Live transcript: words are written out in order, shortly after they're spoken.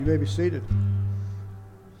You may be seated.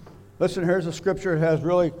 Listen, here's a scripture. It has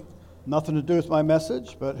really nothing to do with my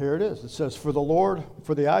message, but here it is. It says, For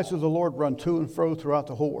the eyes of the Lord run to and fro throughout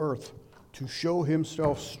the whole earth, to show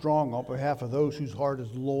himself strong on behalf of those whose heart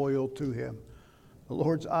is loyal to him. The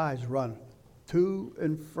Lord's eyes run to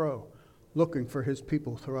and fro, looking for his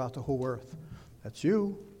people throughout the whole earth. That's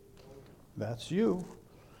you. That's you.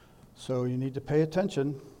 So you need to pay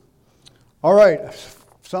attention. All right.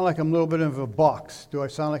 Sound like I'm a little bit of a box. Do I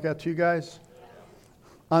sound like that to you guys?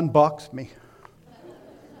 Unbox me.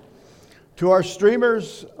 To our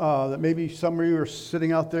streamers, that maybe some of you are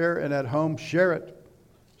sitting out there and at home, share it.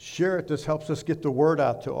 Share it. This helps us get the word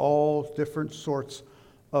out to all different sorts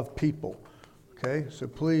of people. Okay, so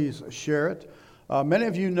please share it. Many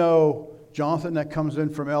of you know Jonathan that comes in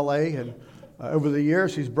from L.A., and over the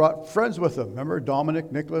years he's brought friends with him. Remember Dominic,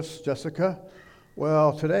 Nicholas, Jessica?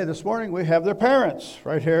 Well, this morning, we have their parents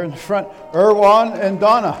right here in the front, Erwan and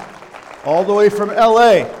Donna, all the way from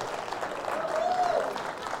L.A.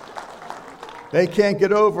 They can't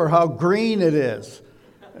get over how green it is.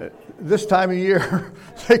 This time of year,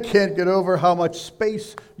 they can't get over how much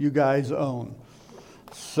space you guys own.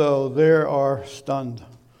 So they are stunned.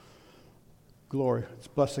 Glory. It's a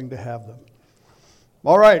blessing to have them.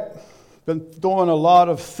 All right. Been doing a lot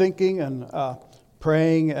of thinking and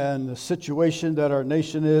praying, and the situation that our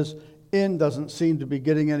nation is in doesn't seem to be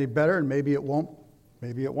getting any better, and maybe it won't.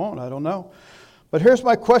 Maybe it won't. I don't know. But here's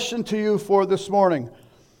my question to you for this morning.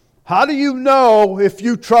 How do you know if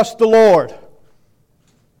you trust the Lord?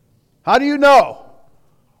 How do you know?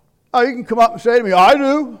 Oh, you can come up and say to me, I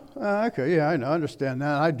do. Okay, yeah, I know, I understand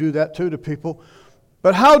that. I do that too to people.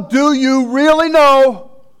 But how do you really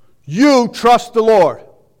know you trust the Lord?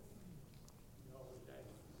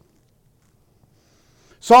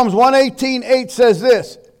 Psalms 118:8 says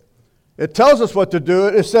this. It tells us what to do.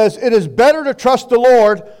 It says, it is better to trust the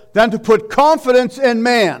Lord than to put confidence in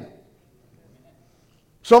man.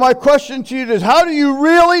 So my question to you is, how do you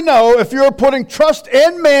really know if you're putting trust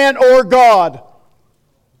in man or God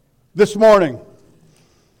this morning?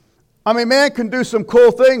 I mean, man can do some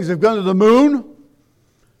cool things. They've gone to the moon.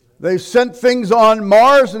 They've sent things on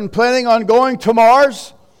Mars and planning on going to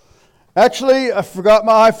Mars. Actually, I forgot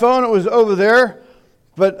my iPhone. It was over there.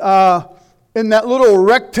 But in that little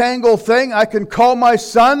rectangle thing, I can call my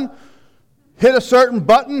son, hit a certain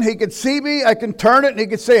button, he could see me, I can turn it, and he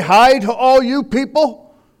could say hi to all you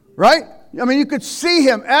people, right? I mean, you could see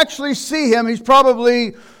him, actually see him. He's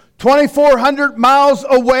probably 2,400 miles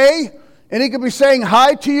away, and he could be saying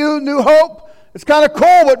hi to you, New Hope. It's kind of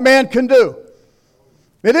cool what man can do.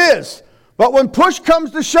 It is. But when push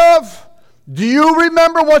comes to shove, do you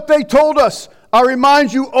remember what they told us? I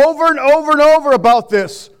remind you over and over and over about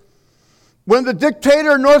this. When the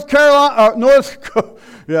dictator in North Korea,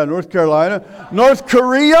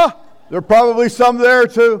 there are probably some there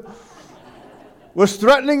too, was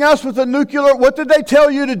threatening us with a nuclear, what did they tell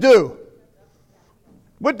you to do?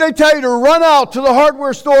 What did they tell you to run out to the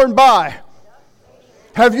hardware store and buy?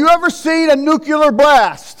 Have you ever seen a nuclear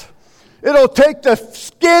blast? It'll take the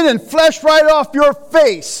skin and flesh right off your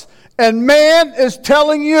face. And man is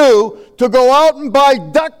telling you to go out and buy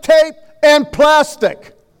duct tape and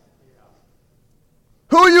plastic.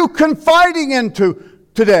 Who are you confiding into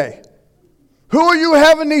today? Who are you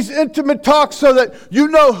having these intimate talks so that you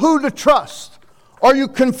know who to trust? Are you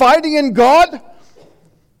confiding in God?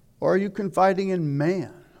 Or are you confiding in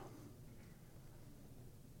man?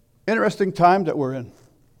 Interesting time that we're in.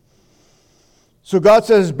 So God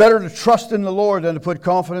says it's better to trust in the Lord than to put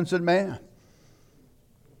confidence in man.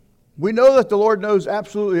 We know that the Lord knows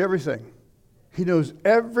absolutely everything. He knows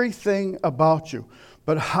everything about you.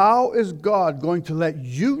 But how is God going to let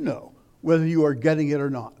you know whether you are getting it or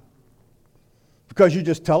not? Because you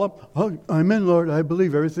just tell him, oh, amen, Lord, I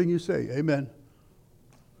believe everything you say. Amen.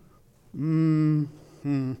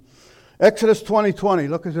 Exodus 20:20.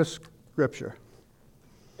 Look at this scripture.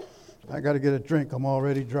 I got to get a drink. I'm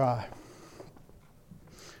already dry.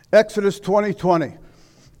 Exodus 20:20.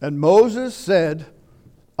 And Moses said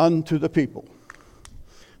unto the people,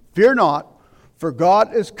 fear not, for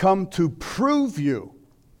God is come to prove you.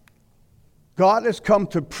 God has come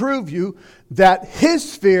to prove you that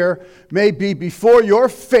his fear may be before your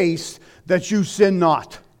face, that you sin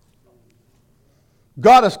not.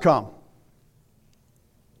 God has come.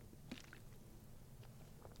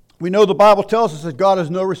 We know the Bible tells us that God is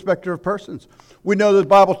no respecter of persons. We know the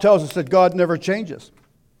Bible tells us that God never changes.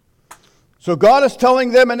 So God is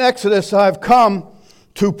telling them in Exodus, I've come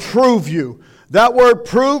to prove you. That word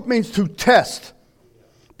prove means to test.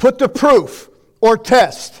 Put to proof or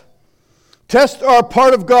test. Tests are a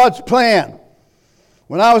part of God's plan.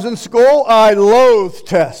 When I was in school, I loathed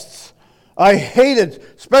tests. I hated,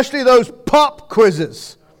 especially those pop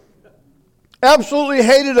quizzes. Absolutely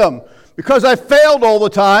hated them because I failed all the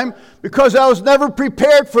time, because I was never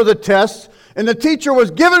prepared for the tests, and the teacher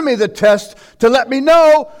was giving me the test to let me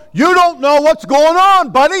know, you don't know what's going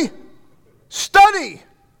on, buddy. Study.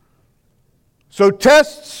 So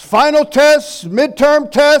tests, final tests,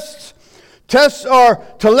 midterm tests, tests are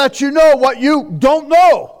to let you know what you don't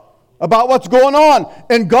know about what's going on.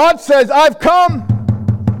 And God says, I've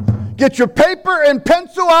come. Get your paper and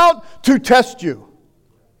pencil out to test you.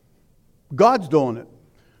 God's doing it.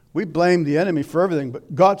 We blame the enemy for everything,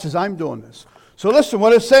 but God says, I'm doing this. So listen,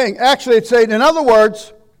 what it's saying, actually it's saying, in other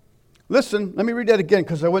words, listen, let me read that again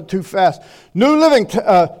because I went too fast. New Living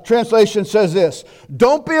Translation says this,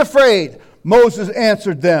 don't be afraid, Moses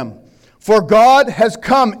answered them, for God has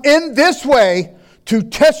come in this way to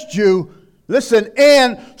test you, listen,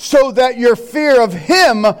 and so that your fear of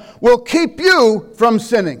Him will keep you from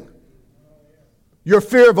sinning. Your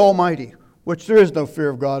fear of Almighty, which there is no fear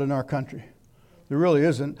of God in our country. There really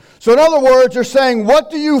isn't. So in other words, you're saying,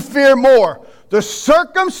 what do you fear more? The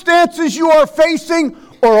circumstances you are facing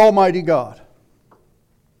or Almighty God?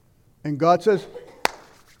 And God says,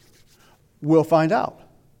 we'll find out.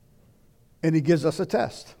 And He gives us a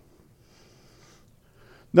test.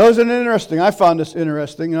 Now, isn't it interesting? I found this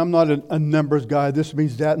interesting, and I'm not a numbers guy. This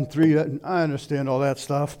means that and three. I understand all that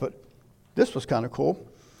stuff, but this was kind of cool.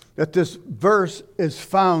 That this verse is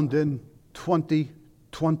found in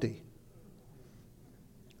 2020. Does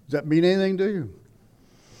that mean anything to you?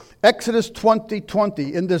 Exodus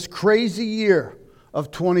 2020, in this crazy year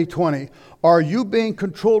of 2020, are you being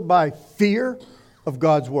controlled by fear of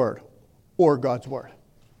God's Word or God's Word?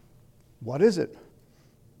 What is it?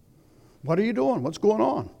 What are you doing? What's going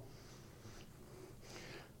on?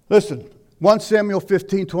 Listen, 1 Samuel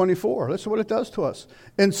 15:24. Listen what it does to us.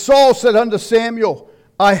 And Saul said unto Samuel,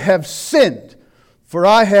 I have sinned, for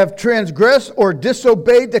I have transgressed or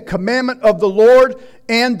disobeyed the commandment of the Lord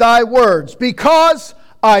and thy words, because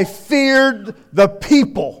I feared the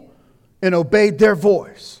people and obeyed their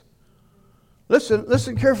voice.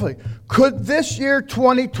 Listen carefully. Could this year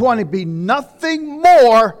 2020 be nothing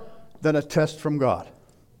more than a test from God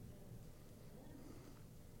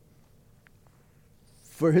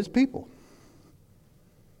for His people?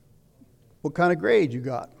 What kind of grade you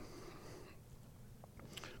got?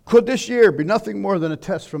 Could this year be nothing more than a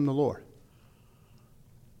test from the Lord?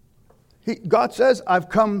 God says, I've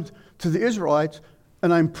come to the Israelites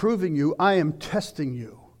and I'm proving you, I am testing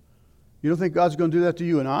you. You don't think God's going to do that to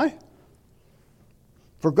you and I?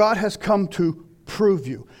 For God has come to prove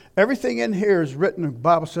you. Everything in here is written, the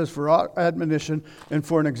Bible says, for our admonition and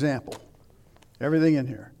for an example. Everything in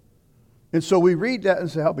here. And so we read that and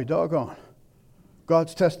say, I'll be doggone.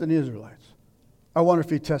 God's testing the Israelites. I wonder if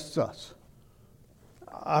He tests us.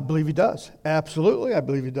 I believe He does. Absolutely, I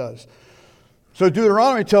believe He does. So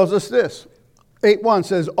Deuteronomy tells us this. 8:1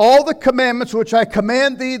 says, all the commandments which I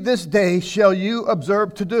command thee this day shall you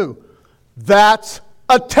observe to do. That's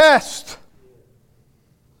a test.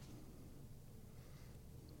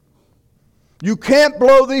 You can't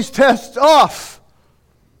blow these tests off.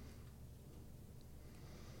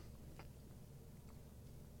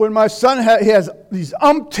 When my son he has these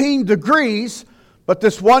umpteen degrees, but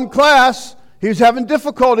this one class he was having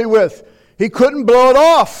difficulty with. He couldn't blow it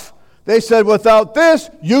off. They said, without this,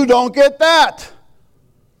 you don't get that.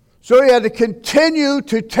 So he had to continue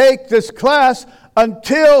to take this class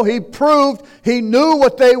until he proved he knew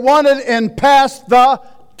what they wanted and passed the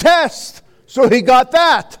test. So he got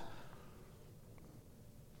that.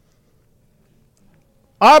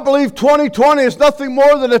 I believe 2020 is nothing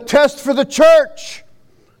more than a test for the church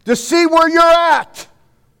to see where you're at,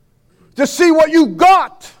 to see what you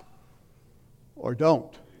got or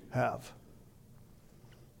don't have.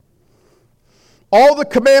 All the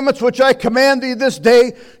commandments which I command thee this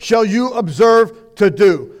day shall you observe to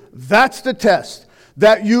do. That's the test.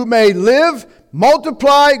 That you may live,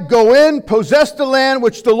 multiply, go in, possess the land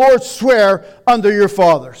which the Lord sware unto your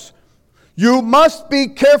fathers. You must be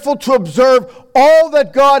careful to observe all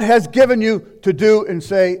that God has given you to do and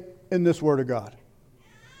say in this Word of God.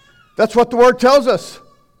 That's what the Word tells us.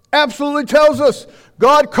 Absolutely tells us.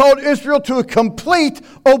 God called Israel to a complete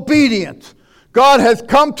obedience. God has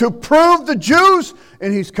come to prove the Jews,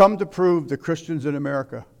 and He's come to prove the Christians in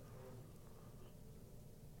America.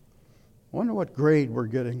 I wonder what grade we're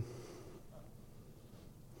getting.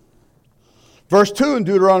 Verse 2 in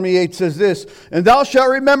Deuteronomy 8 says this, and thou shalt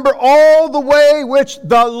remember all the way which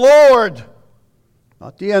the Lord,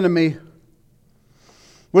 not the enemy,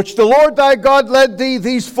 which the Lord thy God led thee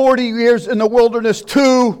these 40 years in the wilderness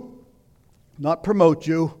to not promote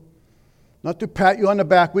you, not to pat you on the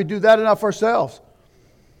back. We do that enough ourselves.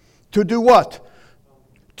 To do what?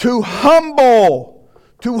 To humble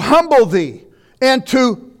thee, and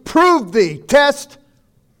to prove thee, test,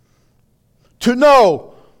 to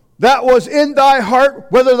know that was in thy heart,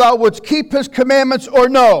 whether thou wouldst keep his commandments or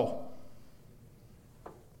no.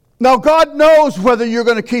 Now God knows whether you're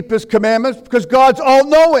going to keep his commandments, because God's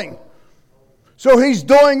all-knowing. So he's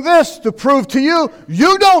doing this to prove to you,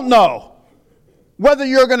 you don't know whether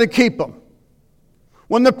you're going to keep them.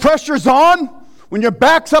 When the pressure's on, when your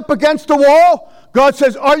back's up against the wall, God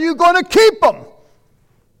says, are you going to keep them?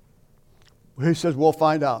 He says, we'll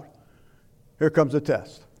find out. Here comes the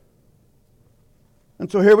test.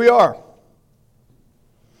 And so here we are.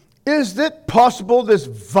 Is it possible this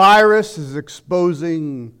virus is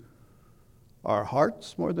exposing our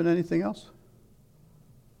hearts more than anything else?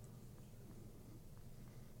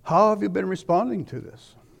 How have you been responding to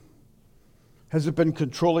this? Has it been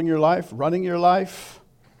controlling your life, running your life?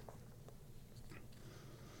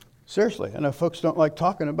 Seriously, I know folks don't like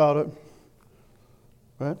talking about it,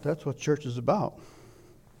 but that's what church is about.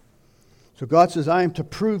 So God says, I am to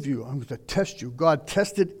prove you. I'm going to test you. God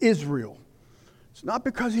tested Israel. It's not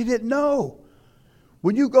because he didn't know.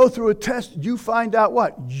 When you go through a test, you find out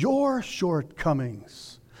what? Your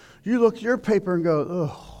shortcomings. You look at your paper and go,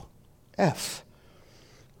 oh, F.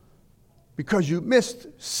 Because you missed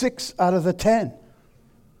 6 out of the 10.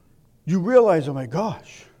 You realize, oh my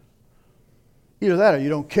gosh. Either that or you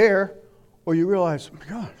don't care, or you realize, oh my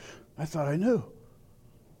gosh, I thought I knew.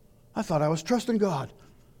 I thought I was trusting God.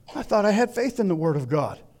 I thought I had faith in the Word of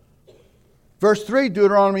God. Verse 3,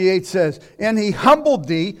 Deuteronomy 8 says, and he humbled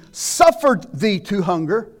thee, suffered thee to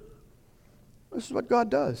hunger. This is what God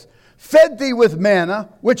does. Fed thee with manna,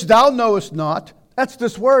 which thou knowest not. That's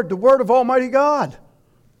this word, the word of Almighty God.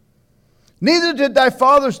 Neither did thy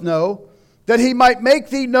fathers know, that he might make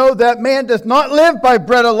thee know that man doth not live by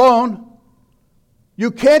bread alone. You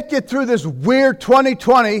can't get through this weird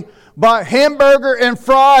 2020 by hamburger and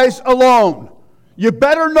fries alone. You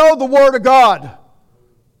better know the Word of God.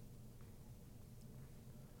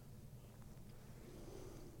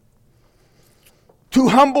 To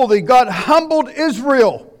humble thee, God humbled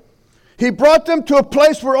Israel. He brought them to a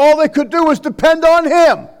place where all they could do was depend on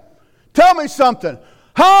him. Tell me something.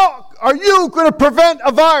 How are you going to prevent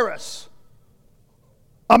a virus?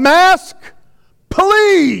 A mask?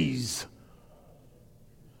 Please.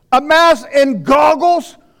 A mask and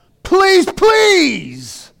goggles? Please,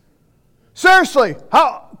 please. Seriously,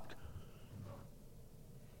 how?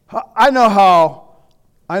 I know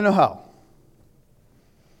how.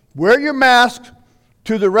 Wear your mask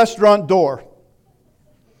to the restaurant door.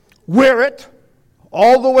 Wear it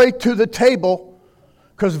all the way to the table,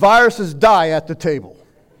 because viruses die at the table.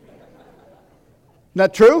 Isn't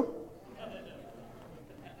that true?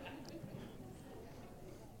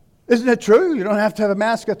 Isn't it true? You don't have to have a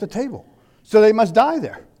mask at the table. So they must die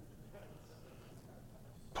there.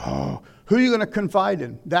 Oh, who are you going to confide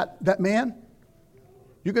in? That man?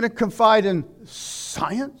 You're going to confide in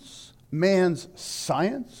science? Man's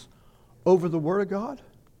science? Over the Word of God?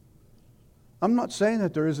 I'm not saying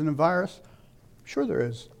that there isn't a virus. Sure there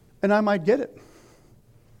is. And I might get it.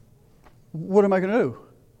 What am I going to do?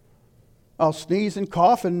 I'll sneeze and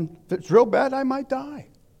cough, and if it's real bad, I might die.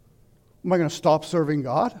 Am I going to stop serving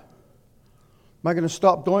God? Am I going to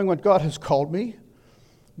stop doing what God has called me?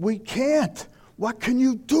 We can't. What can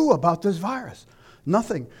you do about this virus?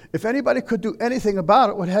 Nothing. If anybody could do anything about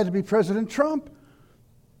it, it would have had to be President Trump.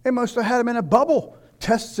 They must have had him in a bubble.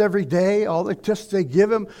 Tests every day, all the tests they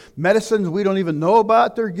give him, medicines we don't even know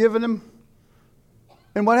about they're giving him.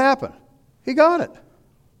 And what happened? He got it.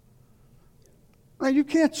 Now, you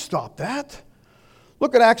can't stop that.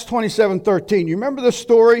 Look at Acts 27:13. You remember the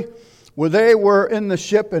story where they were in the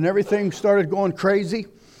ship and everything started going crazy?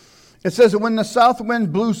 It says that when the south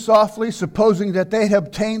wind blew softly, supposing that they had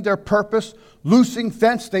obtained their purpose, loosing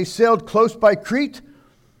thence, they sailed close by Crete.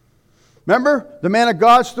 Remember, the man of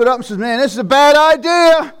God stood up and says, man, this is a bad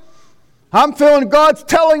idea. I'm feeling God's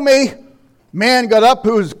telling me. Man got up,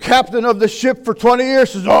 who was captain of the ship for 20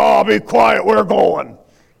 years, says, oh, be quiet, we're going.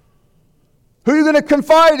 Who are you going to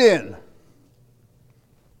confide in?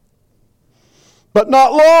 But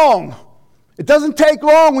not long. It doesn't take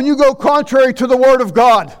long when you go contrary to the Word of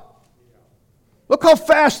God. Look how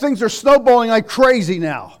fast things are snowballing like crazy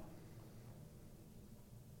now.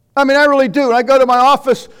 I mean, I really do. I go to my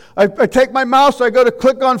office, I take my mouse, I go to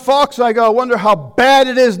click on Fox, and I go, I wonder how bad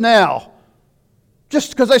it is now.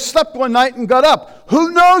 Just because I slept one night and got up.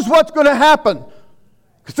 Who knows what's going to happen?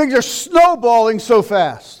 Because things are snowballing so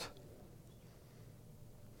fast.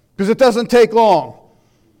 Because it doesn't take long.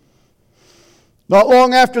 Not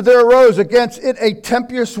long after there arose against it a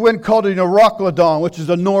tempestuous wind called an Euroclydon, which is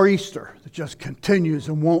a nor'easter that just continues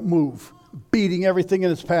and won't move, beating everything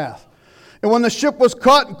in its path. And when the ship was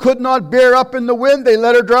caught and could not bear up in the wind, they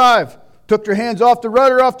let her drive. Took their hands off the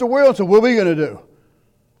rudder, off the wheel, and said, what are we going to do?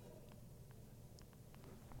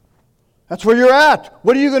 That's where you're at.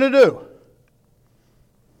 What are you going to do?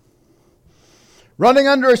 Running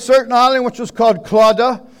under a certain island, which was called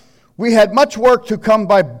Clauda, we had much work to come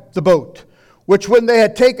by the boat, which when they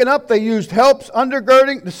had taken up, they used helps,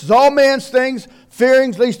 undergirding. This is all man's things,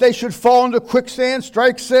 fearing lest they should fall into quicksand,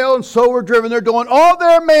 strike sail, and so were driven. They're doing all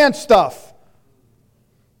their man stuff.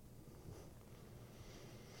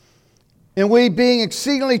 And we, being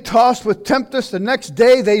exceedingly tossed with tempest, the next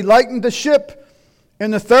day they lightened the ship.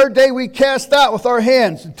 And the third day we cast out with our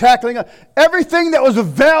hands and tackling everything that was of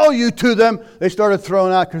value to them, they started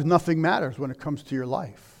throwing out because nothing matters when it comes to your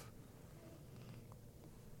life.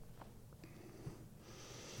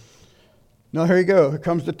 Now here you go. Here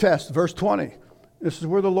comes the test. Verse 20. This is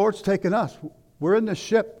where the Lord's taken us. We're in this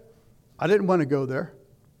ship. I didn't want to go there.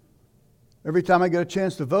 Every time I get a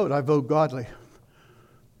chance to vote, I vote godly.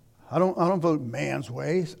 I don't vote man's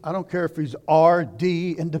ways. I don't care if he's R,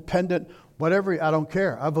 D, independent, whatever. I don't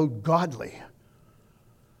care. I vote godly.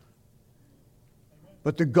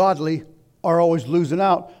 But the godly are always losing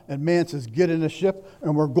out. And man says, get in the ship,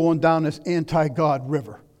 and we're going down this anti-God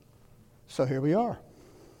river. So here we are.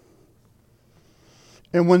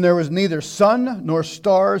 And when there was neither sun nor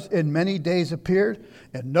stars in many days appeared,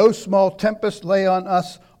 and no small tempest lay on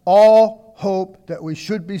us, all hope that we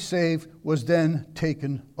should be saved was then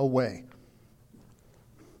taken away.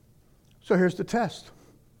 So here's the test.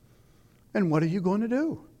 And what are you going to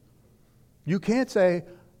do? You can't say,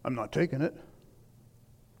 I'm not taking it.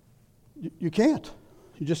 You can't.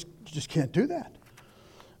 You just can't do that.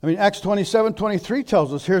 I mean, Acts 27:23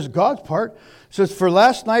 tells us, here's God's part. It says, for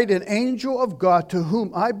last night an angel of God to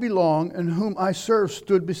whom I belong and whom I serve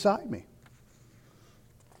stood beside me.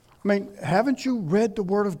 I mean, haven't you read the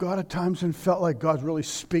Word of God at times and felt like God's really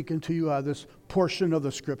speaking to you out of this portion of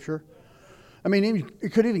the Scripture? I mean,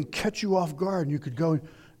 it could even catch you off guard, and you could go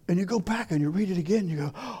and you go back and you read it again, and you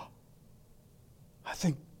go, oh, I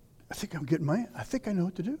think I'm getting I think I know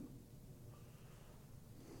what to do.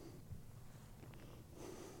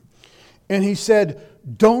 And he said,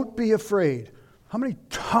 don't be afraid. How many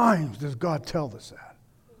times does God tell us that?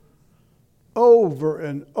 Over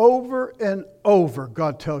and over and over,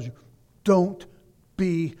 God tells you, don't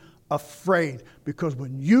be afraid. Because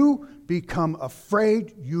when you become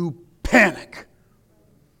afraid, you panic.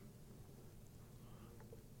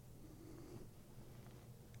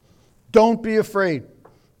 Don't be afraid,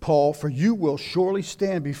 Paul, for you will surely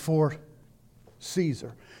stand before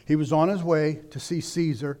Caesar. He was on his way to see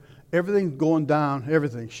Caesar. Everything's going down,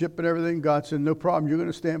 everything, shipping everything. God said, no problem, you're going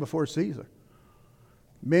to stand before Caesar.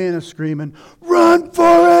 Man is screaming, run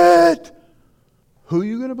for it! Who are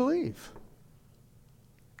you going to believe?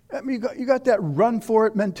 I mean, you got that run for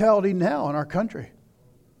it mentality now in our country.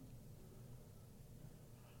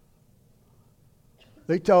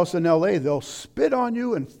 They tell us in LA they'll spit on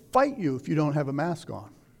you and fight you if you don't have a mask on.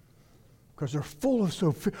 Because they're full of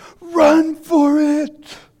so fear. Run for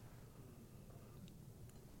it!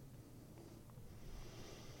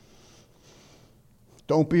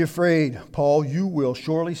 Don't be afraid, Paul. You will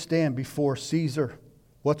surely stand before Caesar.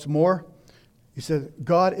 What's more, he said,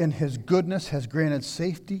 God in his goodness has granted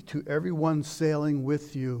safety to everyone sailing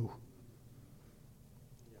with you.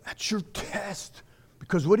 That's your test.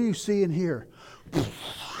 Because what do you see in here?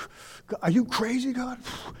 Are you crazy, God?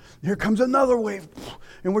 Here comes another wave.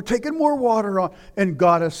 And we're taking more water on. And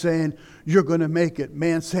God is saying, you're going to make it.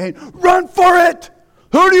 Man saying, run for it.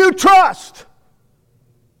 Who do you trust?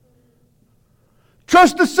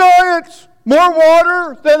 Trust the science. More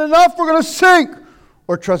water than enough, we're going to sink.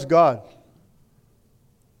 Or trust God.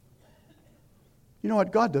 You know what?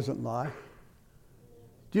 God doesn't lie.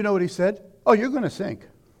 Do you know what he said? Oh, you're going to sink.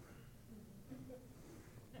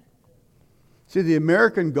 See, the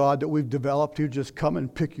American God that we've developed, he'll just come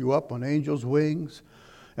and pick you up on angel's wings.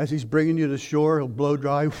 As he's bringing you to shore, he'll blow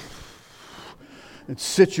dry and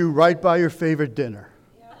sit you right by your favorite dinner.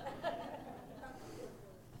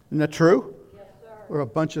 Isn't that true? Yes, sir. We're a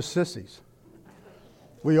bunch of sissies.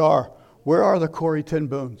 We are. Where are the Corrie ten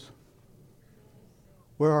Boons?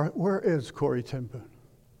 Where is Corrie ten Boom?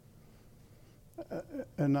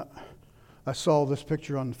 And I saw this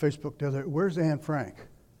picture on Facebook the other day. Where's Anne Frank?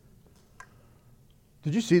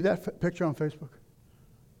 Did you see that picture on Facebook?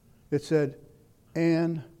 It said,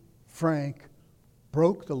 Anne Frank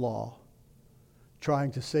broke the law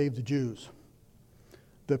trying to save the Jews.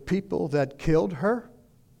 The people that killed her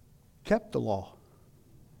kept the law.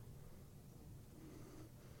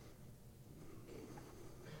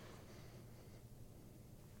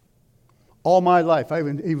 All my life, I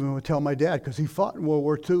even would tell my dad, because he fought in World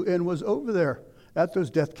War II and was over there at those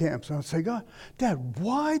death camps. And I'd say, God, Dad,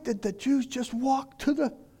 why did the Jews just walk to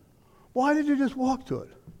it? Why didn't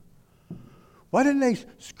they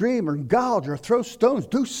scream or gouge or throw stones?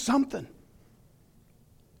 Do something.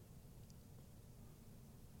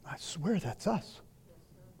 I swear that's us.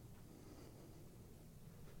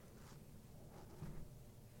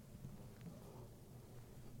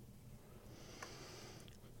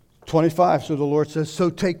 "25, so the Lord says, so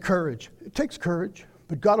take courage. It takes courage,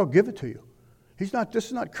 but God will give it to you. This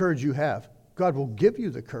is not courage you have. God will give you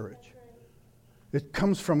the courage. It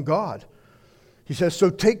comes from God. He says, so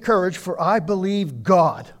take courage, for I believe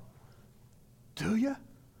God. Do you?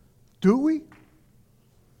 Do we?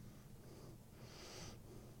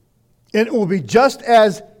 And it will be just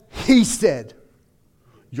as He said.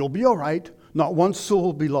 You'll be all right. Not one soul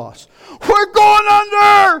will be lost. We're going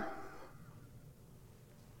under!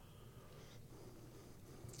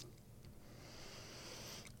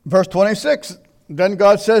 Verse 26, then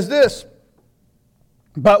God says this,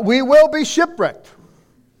 but we will be shipwrecked.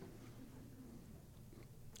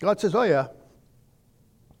 God says, oh yeah,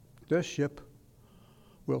 this ship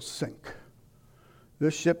will sink.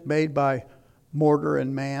 This ship made by mortar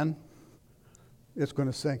and man, it's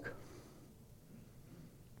going to sink.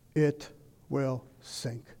 It will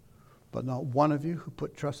sink. But not one of you who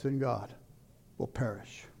put trust in God will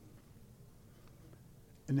perish.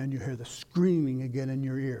 And then you hear the screaming again in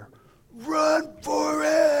your ear. Run for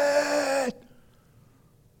it!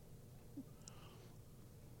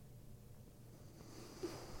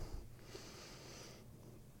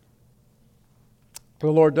 The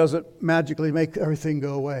Lord doesn't magically make everything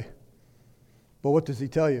go away. But what does He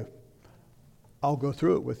tell you? I'll go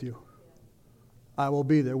through it with you. I will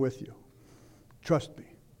be there with you. Trust me.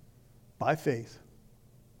 By faith,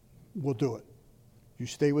 we'll do it. You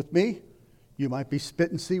stay with me, you might be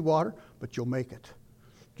spitting seawater, but you'll make it.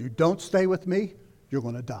 If you don't stay with me, you're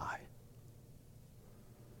going to die.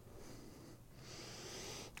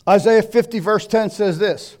 Isaiah 50 verse 10 says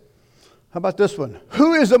this. How about this one?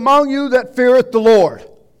 Who is among you that feareth the Lord?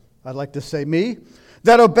 I'd like to say me.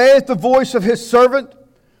 That obeyeth the voice of his servant,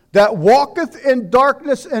 that walketh in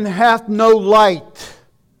darkness and hath no light.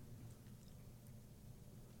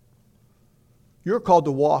 You're called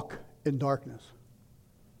to walk in darkness.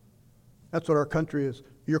 That's what our country is.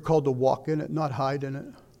 You're called to walk in it, not hide in it.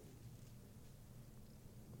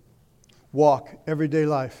 Walk everyday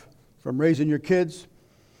life. From raising your kids,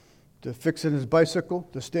 to fixing his bicycle,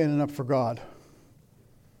 to standing up for God.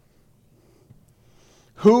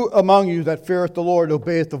 Who among you that feareth the Lord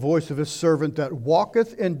obeyeth the voice of his servant, that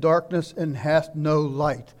walketh in darkness and hath no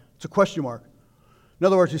light? It's a question mark. In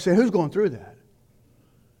other words, you say, who's going through that?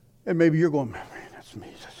 And maybe you're going, man, that's me.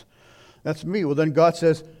 That's me. Well, then God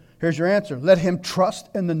says, here's your answer. Let him trust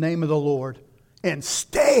in the name of the Lord and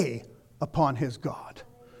stay upon his God.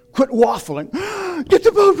 Quit waffling. Get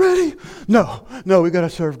the boat ready. No, we got to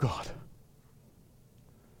serve God.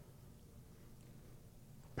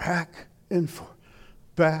 Back and forth.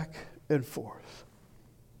 Back and forth.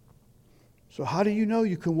 So how do you know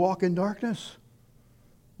you can walk in darkness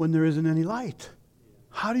when there isn't any light?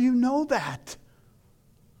 How do you know that?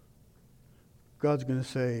 God's going to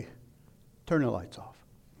say, turn the lights off.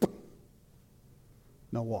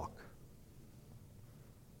 Now walk.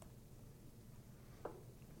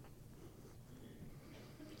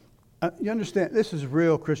 You understand, this is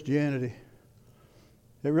real Christianity.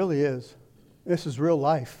 It really is. This is real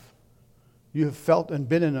life. You have felt and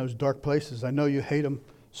been in those dark places. I know you hate them,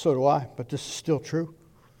 so do I, but this is still true.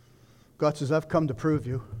 God says, I've come to prove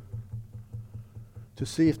you, to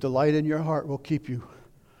see if the light in your heart will keep you.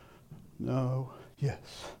 No, yes.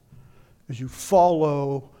 As you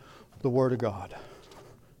follow the Word of God,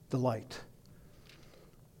 the light.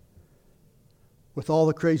 With all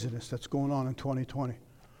the craziness that's going on in 2020.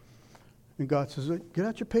 And God says, get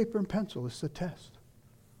out your paper and pencil. It's a test.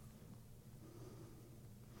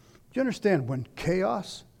 Do you understand when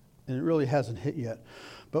chaos, and it really hasn't hit yet,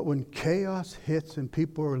 but when chaos hits and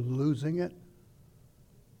people are losing it,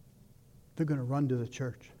 they're going to run to the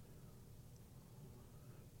church.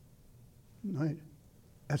 Right?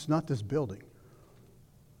 That's not this building.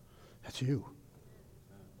 That's you.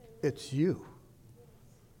 It's you.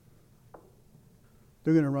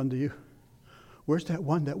 They're going to run to you. Where's that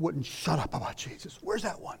one that wouldn't shut up about Jesus? Where's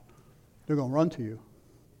that one? They're going to run to you.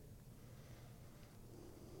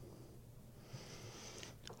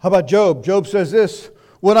 How about Job? Job says this,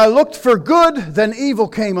 when I looked for good, then evil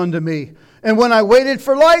came unto me. And when I waited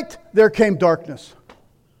for light, there came darkness.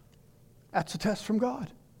 That's a test from God.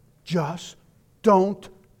 Just don't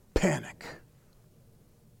panic.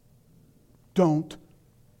 Don't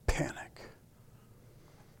panic.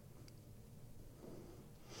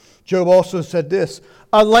 Job also said this,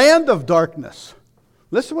 a land of darkness.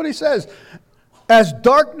 Listen to what he says. As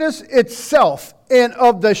darkness itself, and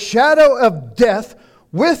of the shadow of death,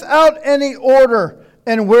 without any order,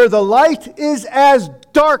 and where the light is as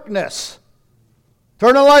darkness.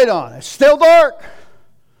 Turn the light on. It's still dark.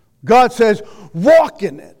 God says, walk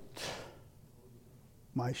in it.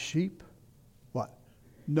 My sheep, what?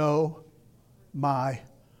 Know my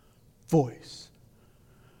voice.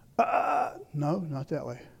 No, not that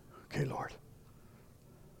way. Okay, Lord.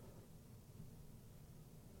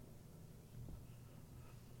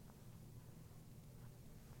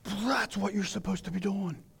 That's what you're supposed to be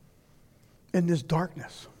doing in this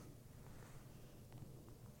darkness.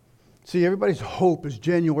 See, everybody's hope is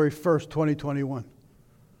January 1st, 2021.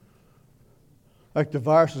 Like the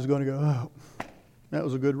virus is going to go, oh, that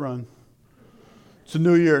was a good run. It's a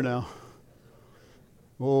new year now.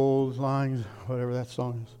 Old Lang, whatever that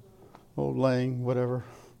song is. Old Lang, whatever.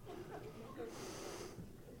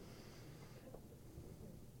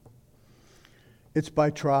 It's by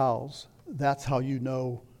trials. That's how you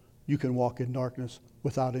know you can walk in darkness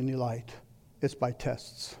without any light. It's by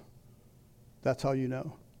tests. That's how you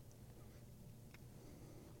know.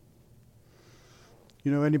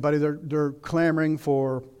 You know, anybody, they're clamoring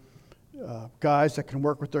for guys that can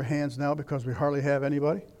work with their hands now because we hardly have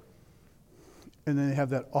anybody. And then they have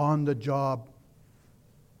that on-the-job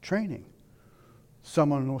training.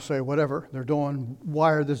 Someone will say, whatever, they're doing,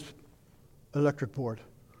 wire this electric board.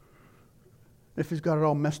 If he's got it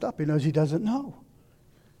all messed up, he knows he doesn't know.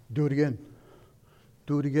 Do it again.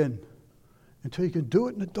 Do it again. Until you can do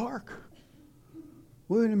it in the dark.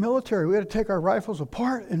 We're in the military. We had to take our rifles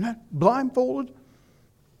apart and that blindfolded.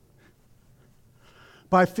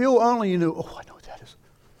 By feel only, you knew, oh, I know what that is.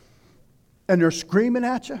 And they're screaming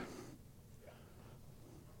at you.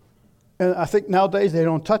 And I think nowadays they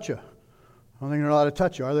don't touch you. I don't think they're allowed to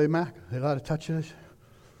touch you. Are they, Mac? Are they allowed to touch you?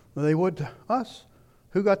 Well, they would to us.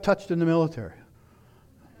 Who got touched in the military?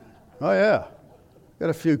 Oh, yeah. Got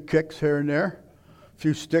a few kicks here and there. A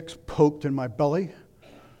few sticks poked in my belly.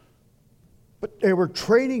 But they were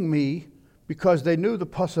training me because they knew the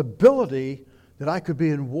possibility that I could be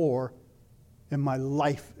in war and my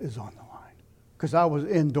life is on the line. Because I was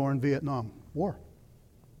in during Vietnam War.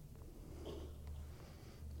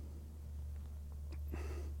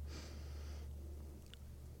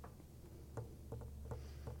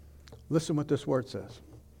 Listen what this word says.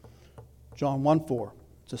 John 1:4.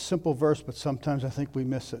 It's a simple verse, but sometimes I think we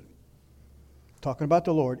miss it. Talking about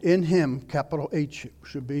the Lord. In Him, capital H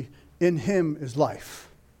should be, in Him is life.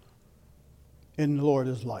 In the Lord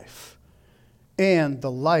is life. And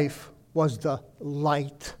the life was the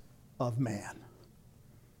light of man.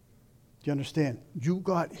 Do you understand? You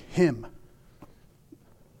got Him.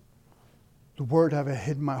 The word have I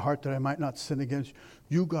hid in my heart that I might not sin against you.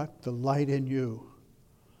 You got the light in you.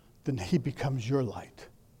 Then He becomes your light.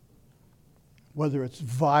 Whether it's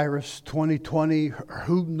virus 2020 or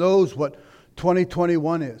who knows what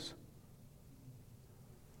 2021 is.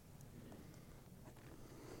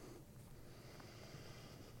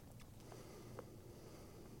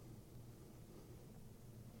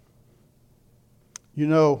 You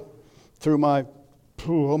know, through my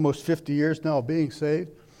almost 50 years now of being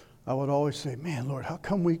saved, I would always say, man, Lord, how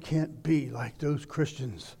come we can't be like those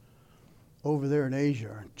Christians over there in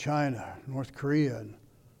Asia, and China, North Korea? And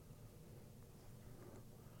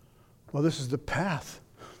well, this is the path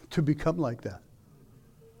to become like that.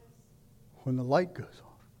 When the light goes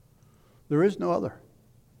off. There is no other.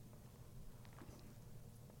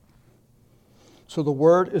 So the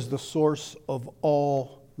Word is the source of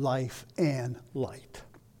all life and light.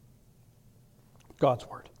 God's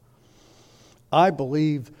Word. I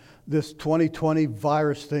believe this 2020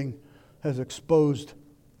 virus thing has exposed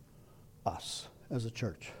us as a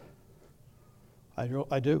church.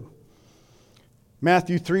 I do.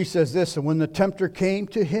 Matthew 3 says this, and when the tempter came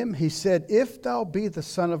to him, he said, if thou be the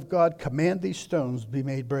Son of God, command these stones be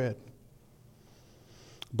made bread.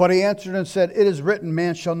 But he answered and said, it is written,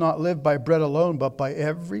 man shall not live by bread alone, but by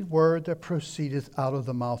every word that proceedeth out of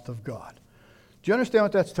the mouth of God. Do you understand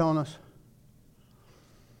what that's telling us?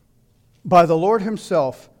 By the Lord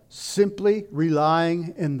Himself, simply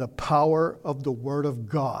relying in the power of the Word of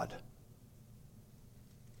God.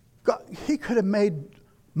 God, He could have made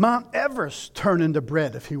Mount Everest turn into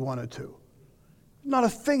bread if He wanted to. Not a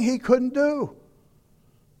thing He couldn't do.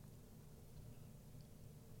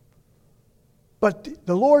 But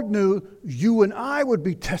the Lord knew you and I would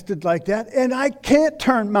be tested like that, and I can't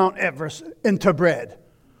turn Mount Everest into bread.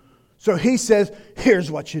 So He says, here's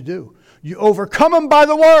what you do. You overcome them by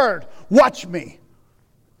the Word. Watch me.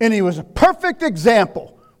 And he was a perfect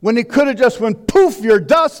example when he could have just went, poof, you're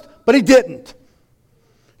dust, but he didn't.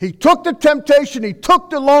 He took the temptation, he took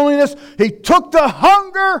the loneliness, he took the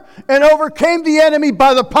hunger, and overcame the enemy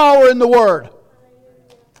by the power in the Word.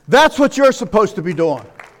 That's what you're supposed to be doing.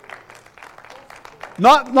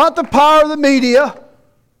 Not the power of the media.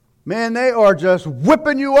 Man, they are just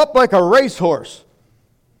whipping you up like a racehorse.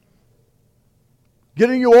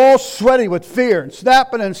 Getting you all sweaty with fear and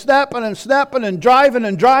snapping and snapping and snapping and driving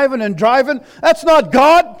and driving and driving. That's not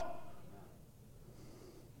God.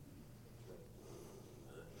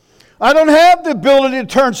 I don't have the ability to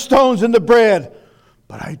turn stones into bread,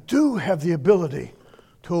 but I do have the ability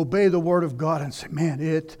to obey the Word of God and say, man,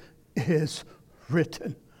 it is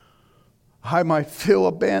written. I might feel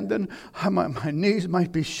abandoned. My knees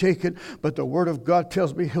might be shaken, but the Word of God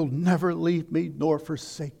tells me He'll never leave me nor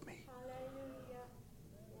forsake me. Hallelujah.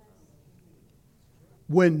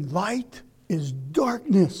 When light is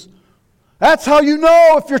darkness, that's how you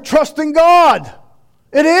know if you're trusting God.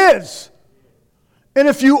 It is. And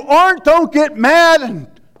if you aren't, don't get mad and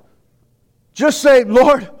just say,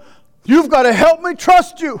 Lord, you've got to help me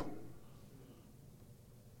trust you.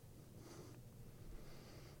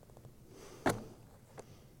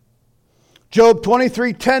 Job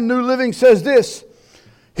 23:10, New Living says this,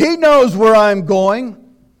 He knows where I'm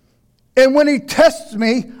going, and when He tests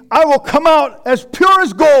me, I will come out as pure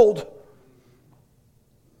as gold.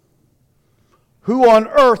 Who on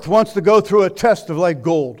earth wants to go through a test of like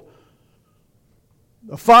gold?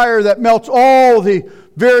 A fire that melts all the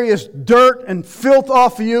various dirt and filth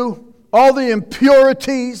off of you, all the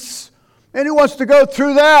impurities. And who wants to go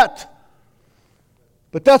through that?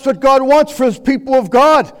 But that's what God wants for His people of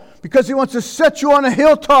God, because He wants to set you on a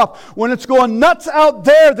hilltop. When it's going nuts out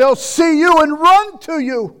there, they'll see you and run to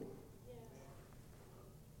you.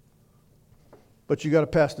 But you got to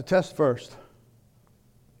pass the test first.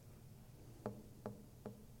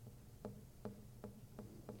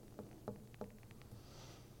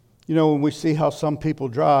 You know, when we see how some people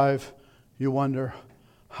drive, you wonder,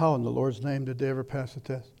 how in the Lord's name did they ever pass the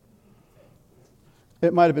test?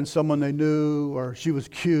 It might have been someone they knew, or she was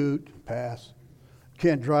cute, pass.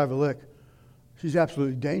 Can't drive a lick. She's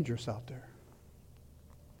absolutely dangerous out there.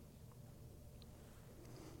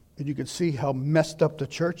 And you can see how messed up the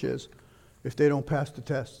church is if they don't pass the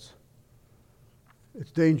tests.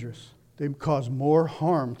 It's dangerous. They cause more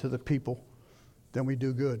harm to the people than we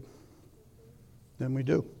do good. Than we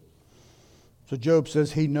do. So Job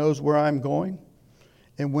says He knows where I'm going,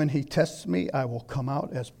 and when He tests me, I will come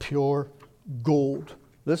out as pure gold.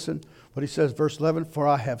 Listen what he says, verse 11, for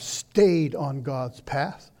I have stayed on God's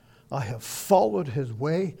path. I have followed His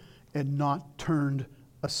way and not turned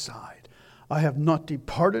aside. I have not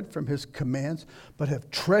departed from His commands, but have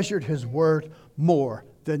treasured His word more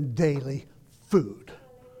than daily food.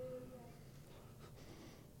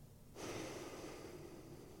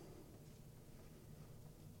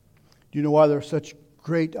 Do you know why there's such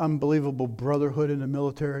great, unbelievable brotherhood in the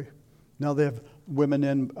military? Now they have women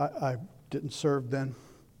in. I didn't serve then.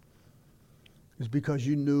 It's because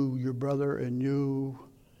you knew your brother and you,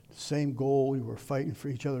 the same goal, you were fighting for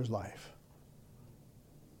each other's life.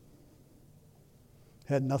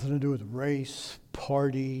 Had nothing to do with race,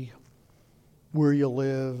 party, where you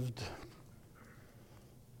lived.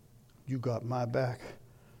 You got my back.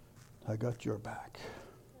 I got your back.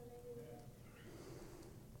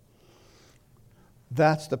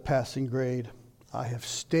 That's the passing grade. I have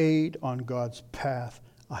stayed on God's path.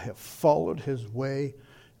 I have followed His way,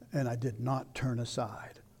 and I did not turn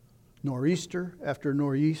aside. Nor'easter after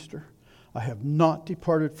nor'easter. I have not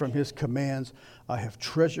departed from His commands. I have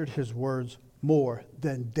treasured His words more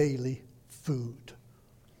than daily food.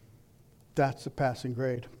 That's the passing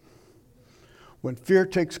grade. When fear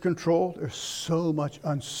takes control, there's so much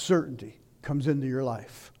uncertainty comes into your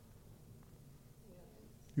life.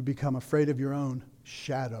 You become afraid of your own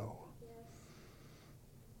shadow.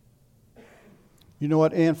 You know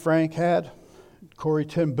what Anne Frank had? Corrie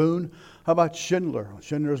ten Boom. How about Schindler? On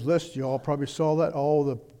Schindler's List, you all probably saw that. All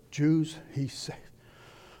the Jews he saved.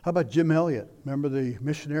 How about Jim Elliot? Remember the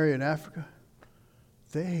missionary in Africa?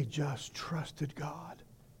 They just trusted God.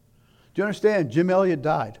 Do you understand? Jim Elliot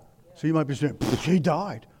died. So you might be saying, he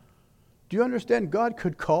died. Do you understand God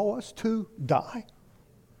could call us to die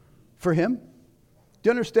for Him? Do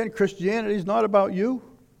you understand Christianity is not about you?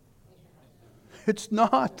 It's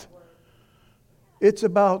not. It's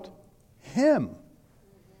about Him.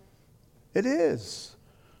 It is.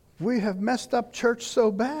 We have messed up church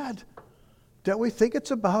so bad that we think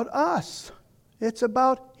it's about us. It's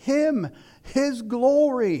about Him, His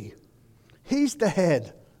glory. He's the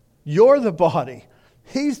head, You're the body.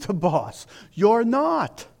 He's the boss. You're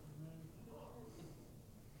not.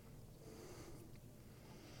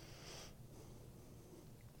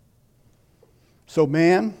 So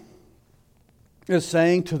man is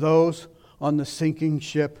saying to those on the sinking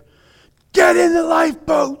ship, get in the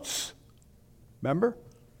lifeboats. Remember?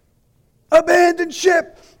 Abandon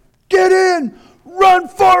ship. Get in. Run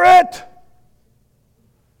for it.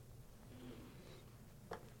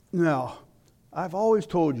 Now, I've always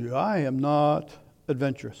told you, I am not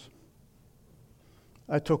adventurous.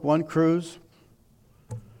 I took one cruise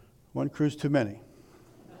too many.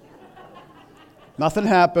 Nothing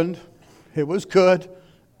happened. It was good.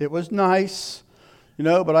 It was nice.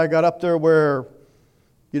 But I got up there where,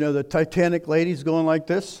 the Titanic lady's going like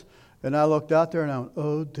this. And I looked out there and I went,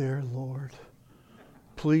 oh, dear Lord,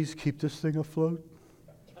 please keep this thing afloat.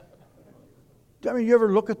 I mean, you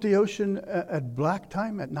ever look at the ocean at black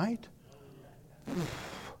time at night?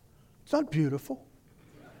 It's not beautiful.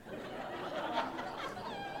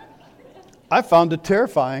 I found it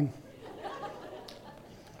terrifying.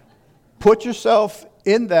 Put yourself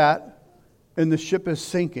in that, and the ship is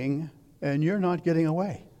sinking, and you're not getting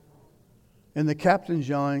away. And the captain's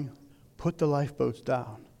yelling, put the lifeboats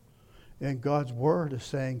down. And God's word is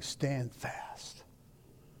saying, stand fast.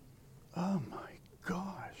 Oh my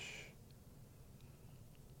gosh.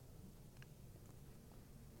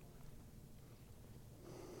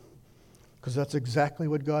 Because that's exactly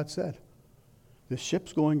what God said. The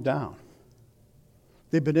ship's going down.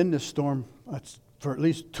 They've been in this storm for at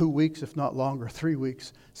least 2 weeks, if not longer, 3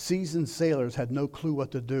 weeks. Seasoned sailors had no clue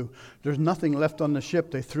what to do. There's nothing left on the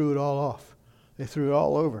ship. They threw it all off. They threw it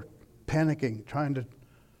all over, panicking, trying to...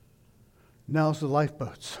 Now's the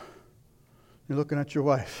lifeboats. You're looking at your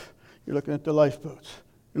wife. You're looking at the lifeboats.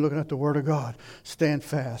 You're looking at the Word of God. Stand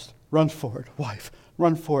fast. Run for it. Wife,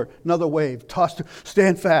 run for it. Another wave. Toss to.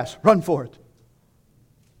 Stand fast. Run for it.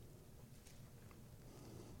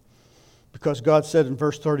 Because God said in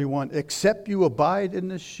verse 31, except you abide in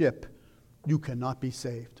this ship, you cannot be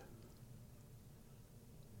saved.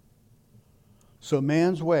 So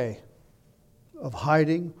man's way of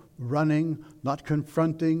hiding, running, not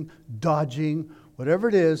confronting, dodging, whatever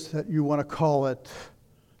it is that you want to call it,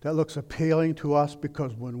 that looks appealing to us,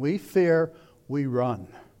 because when we fear, we run.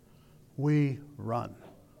 We run.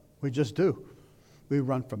 We just do. We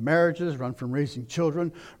run from marriages, run from raising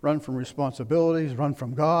children, run from responsibilities, run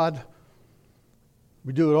from God.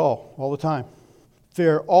 We do it all the time.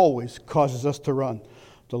 Fear always causes us to run.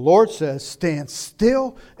 The Lord says, stand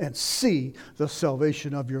still and see the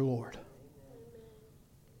salvation of your Lord.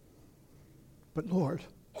 But Lord,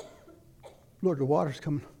 the water's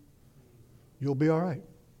coming. You'll be all right.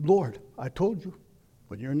 Lord, I told you,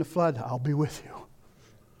 when you're in the flood, I'll be with you.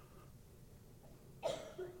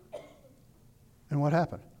 And what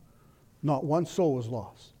happened? Not one soul was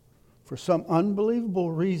lost. For some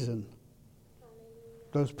unbelievable reason,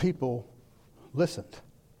 those people listened.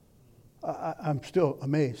 I'm still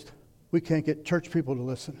amazed. We can't get church people to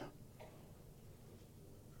listen.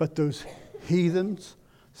 But those heathens,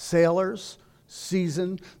 sailors,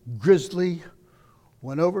 seasoned, grizzly,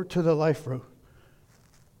 went over to the lifeboat.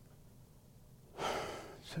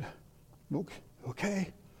 Said,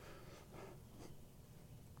 okay.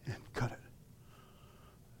 And cut it.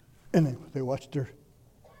 And then they watched their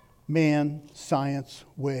man science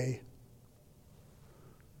way.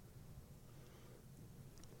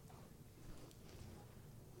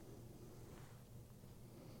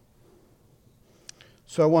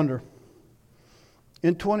 So I wonder,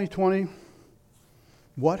 in 2020,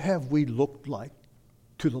 what have we looked like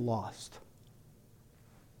to the lost?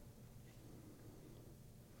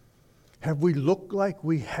 Have we looked like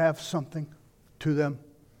we have something to them?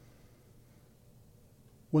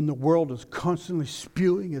 When the world is constantly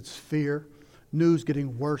spewing its fear, news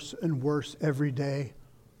getting worse and worse every day,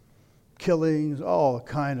 killings, all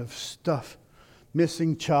kind of stuff,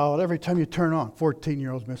 missing child. Every time you turn on,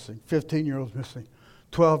 14-year-olds missing, 15-year-olds missing,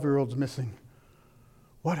 12-year-olds missing.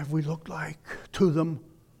 What have we looked like to them?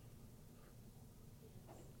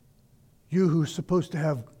 You who's supposed to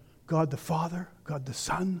have God the Father, God the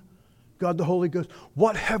Son, God the Holy Ghost,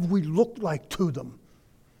 what have we looked like to them?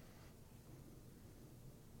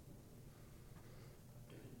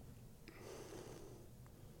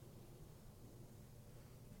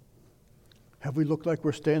 Have we looked like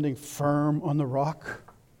we're standing firm on the rock?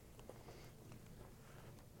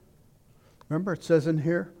 Remember, it says in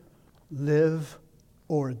here, live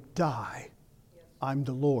or die, I'm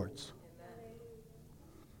the Lord's.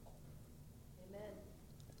 Amen.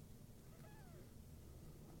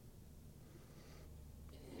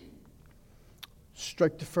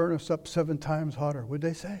 Strike the furnace up 7 times hotter, would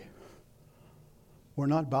they say? we're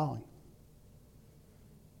not bowing.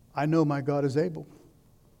 I know my God is able,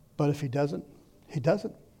 but if he doesn't, he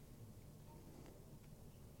doesn't.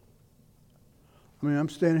 I mean, I'm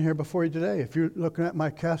standing here before you today. If you're looking at my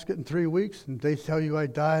casket in 3 weeks and they tell you I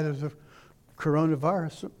died of the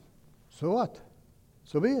coronavirus, so what?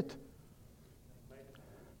 So be it. You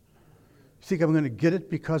think I'm going to get it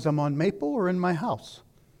because I'm on Maple or in my house?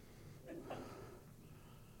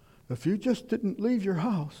 If you just didn't leave your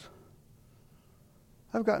house.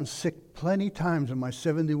 I've gotten sick plenty times in my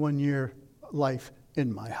 71-year life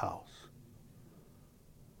in my house.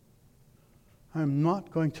 I'm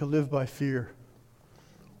not going to live by fear.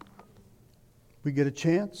 We get a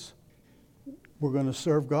chance, we're going to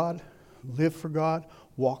serve God, live for God,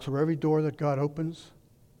 walk through every door that God opens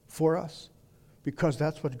for us, because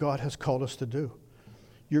that's what God has called us to do.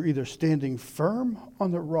 You're either standing firm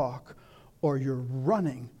on the rock or you're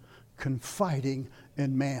running, confiding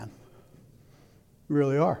in man. You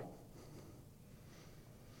really are.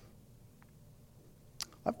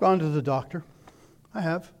 I've gone to the doctor. I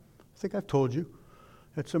have. I think I've told you.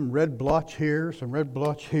 Had some red blotch here, some red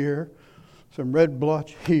blotch here, some red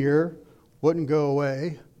blotch here. Wouldn't go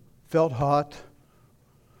away. Felt hot.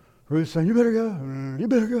 Ruth saying, you better go. You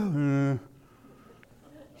better go.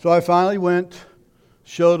 So I finally went,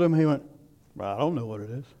 showed him. He went, well, I don't know what it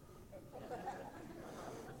is.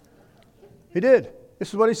 He did. This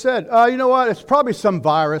is what he said. You know what? It's probably some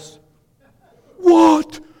virus.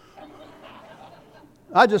 What?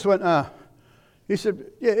 I just went, He said,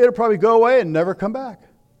 yeah, it'll probably go away and never come back.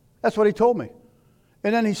 That's what he told me.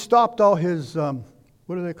 And then he stopped all his,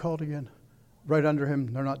 what are they called again? Right under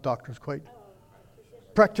him. They're not doctors quite.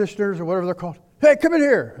 Practitioners or whatever they're called. Hey, come in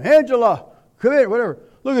here. Angela, come in, whatever.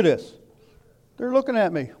 Look at this. They're looking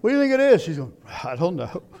at me. What do you think it is? She's going, I don't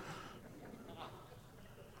know.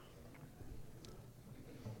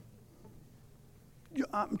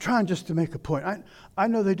 I'm trying just to make a point. I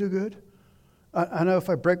know they do good. I know if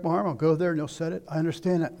I break my arm, I'll go there and they'll set it. I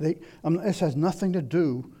understand that. This has nothing to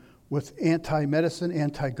do with anti-medicine,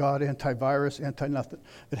 anti-God, anti-virus, anti-nothing.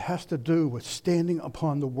 It has to do with standing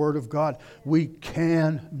upon the Word of God. We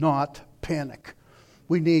cannot panic.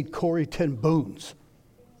 We need Corrie ten Boons.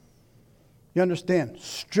 You understand?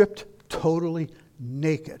 Stripped totally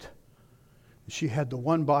naked. She had the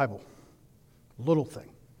one Bible, little thing,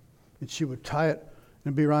 and she would tie it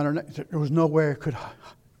and be around her neck. There was no way it couldn't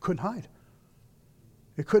hide.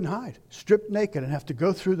 It couldn't hide. Stripped naked and have to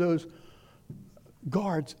go through those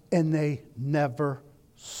guards, and they never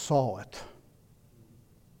saw it.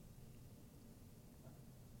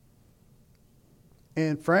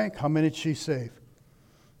 And Frank, how many did she save?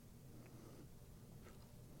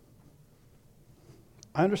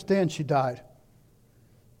 I understand she died.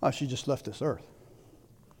 Oh, she just left this earth.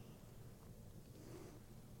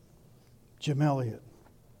 Jim Elliot,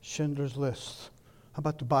 Schindler's List. How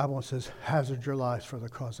about the Bible that says, hazard your lives for the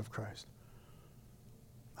cause of Christ?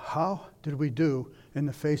 How did we do in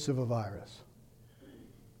the face of a virus?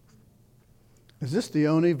 Is this the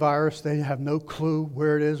only virus they have no clue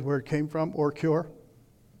where it is, where it came from, or cure?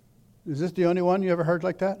 Is this the only one you ever heard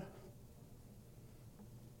like that?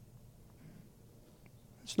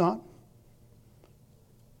 It's not.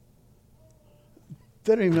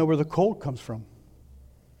 They don't even know where the cold comes from.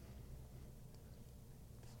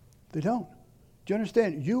 They don't. Do you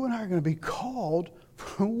understand? You and I are going to be called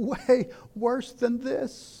for way worse than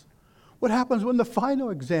this. What happens when the final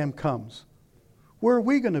exam comes? Where are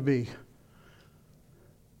we going to be?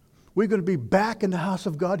 We're going to be back in the house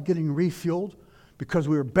of God getting refueled because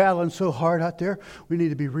we were battling so hard out there. We need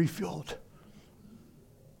to be refueled.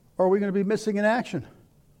 Or are we going to be missing in action?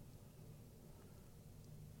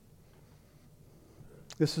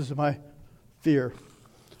 This is my fear.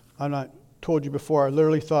 And I told you before, I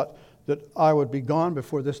literally thought that I would be gone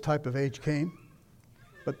before this type of age came.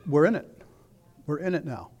 But we're in it. We're in it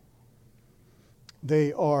now.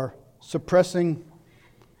 They are suppressing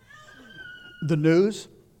the news.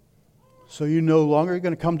 So you no longer are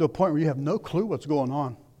going to come to a point where you have no clue what's going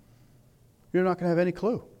on. You're not going to have any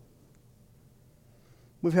clue.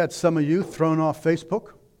 We've had some of you thrown off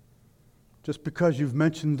Facebook just because you've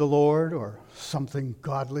mentioned the Lord or something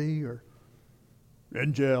godly or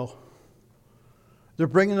in jail. They're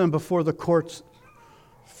bringing them before the courts,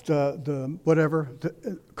 the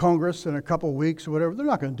Congress in a couple of weeks or whatever. They're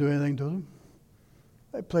not going to do anything to them.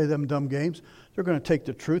 They play them dumb games. They're going to take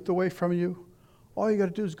the truth away from you. All you got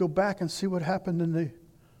to do is go back and see what happened in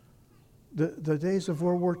the days of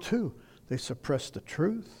World War II. They suppressed the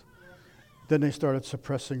truth. Then they started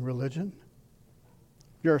suppressing religion.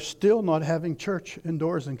 You're still not having church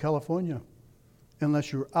indoors in California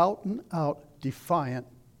unless you're out and out defiant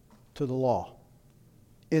to the law.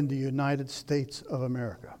 in the United States of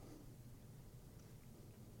America.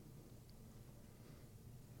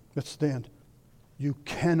 Let's stand. You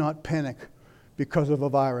cannot panic because of a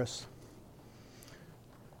virus.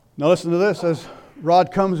 Now listen to this as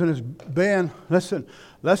Rod comes in his band. Listen,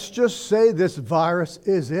 let's just say this virus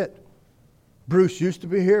is it. Bruce used to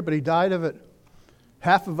be here, but he died of it.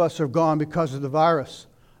 Half of us are gone because of the virus.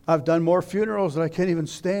 I've done more funerals than I can't even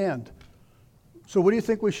stand. So what do you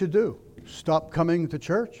think we should do? Stop coming to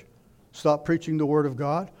church? Stop preaching the Word of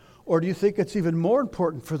God? Or do you think it's even more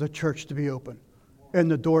important for the church to be open and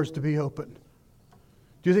the doors to be open?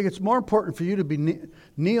 Do you think it's more important for you to be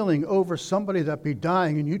kneeling over somebody that be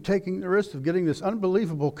dying and you taking the risk of getting this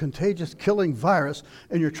unbelievable, contagious, killing virus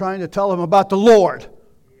and you're trying to tell them about the Lord?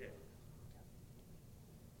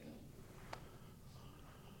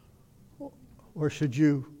 Or should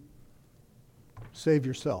you save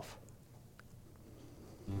yourself?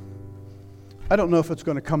 I don't know if it's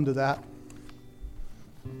going to come to that.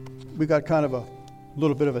 We got kind of a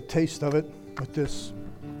little bit of a taste of it with this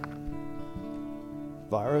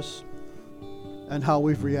virus and how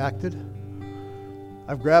we've reacted.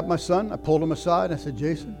 I've grabbed my son, I pulled him aside, and I said,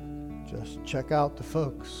 Jason, just check out the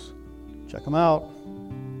folks. Check them out.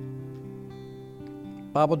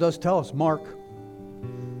 The Bible does tell us, Mark.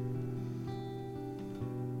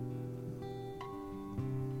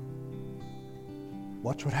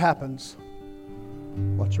 Watch what happens.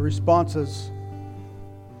 Watch your responses.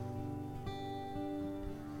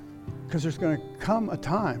 Because there's going to come a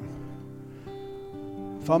time,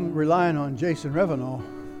 if I'm relying on Jason Revenall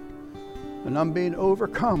and I'm being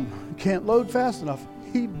overcome, can't load fast enough,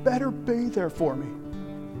 he better be there for me.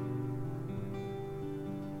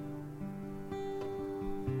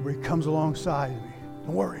 Where he comes alongside me.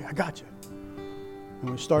 Don't worry, I got you. And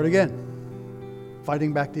we start again,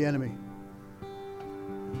 fighting back the enemy.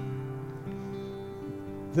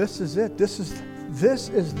 This is it. This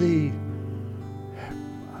is the,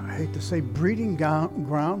 I hate to say, breeding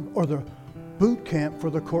ground or the boot camp for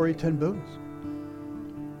the Corrie ten Boons.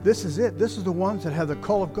 This is it. This is the ones that have the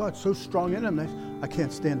call of God so strong in them. I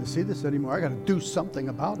can't stand to see this anymore. I got to do something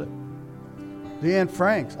about it. The Anne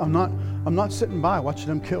Franks. I'm not sitting by watching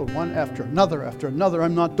them killed one after another after another.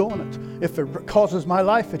 I'm not doing it. If it causes my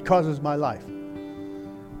life, it causes my life.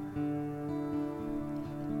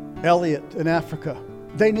 Elliot in Africa.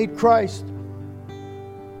 They need Christ.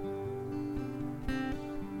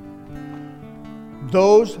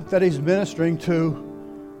 Those that he's ministering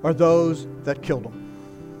to are those that killed him.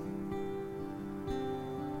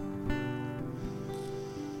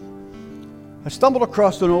 I stumbled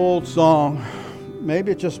across an old song.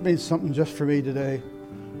 Maybe it just means something just for me today.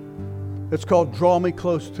 It's called Draw Me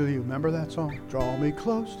Close to You. Remember that song? Draw me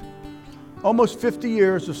close. Almost 50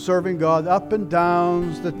 years of serving God, up and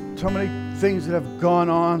downs, so many things that have gone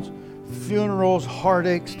on, funerals,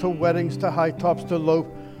 heartaches, to weddings, to high tops, to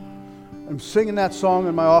low. I'm singing that song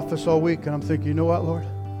in my office all week, and I'm thinking, you know what, Lord?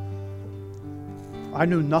 I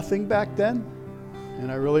knew nothing back then,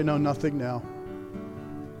 and I really know nothing now.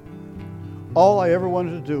 All I ever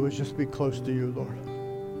wanted to do was just be close to you, Lord.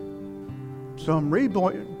 So I'm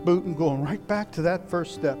rebooting, going right back to that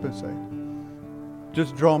first step and saying,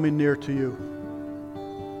 just draw me near to you.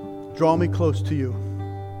 Draw me close to you.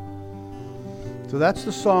 So that's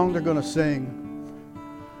the song they're going to sing.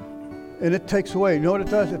 And it takes away, you know what it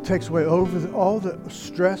does? It takes away all the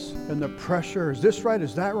stress and the pressure. Is this right?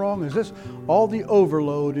 Is that wrong? Is this all the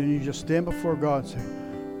overload? And you just stand before God and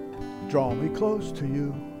say, draw me close to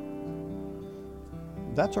you.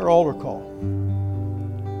 That's our altar call.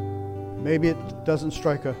 Maybe it doesn't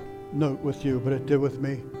strike a note with you, but it did with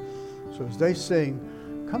me. So as they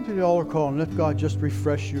sing, come to the altar call and let God just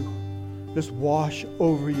refresh you. Just wash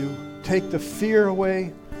over you. Take the fear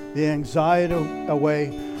away, the anxiety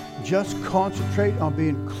away. Just concentrate on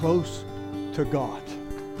being close to God.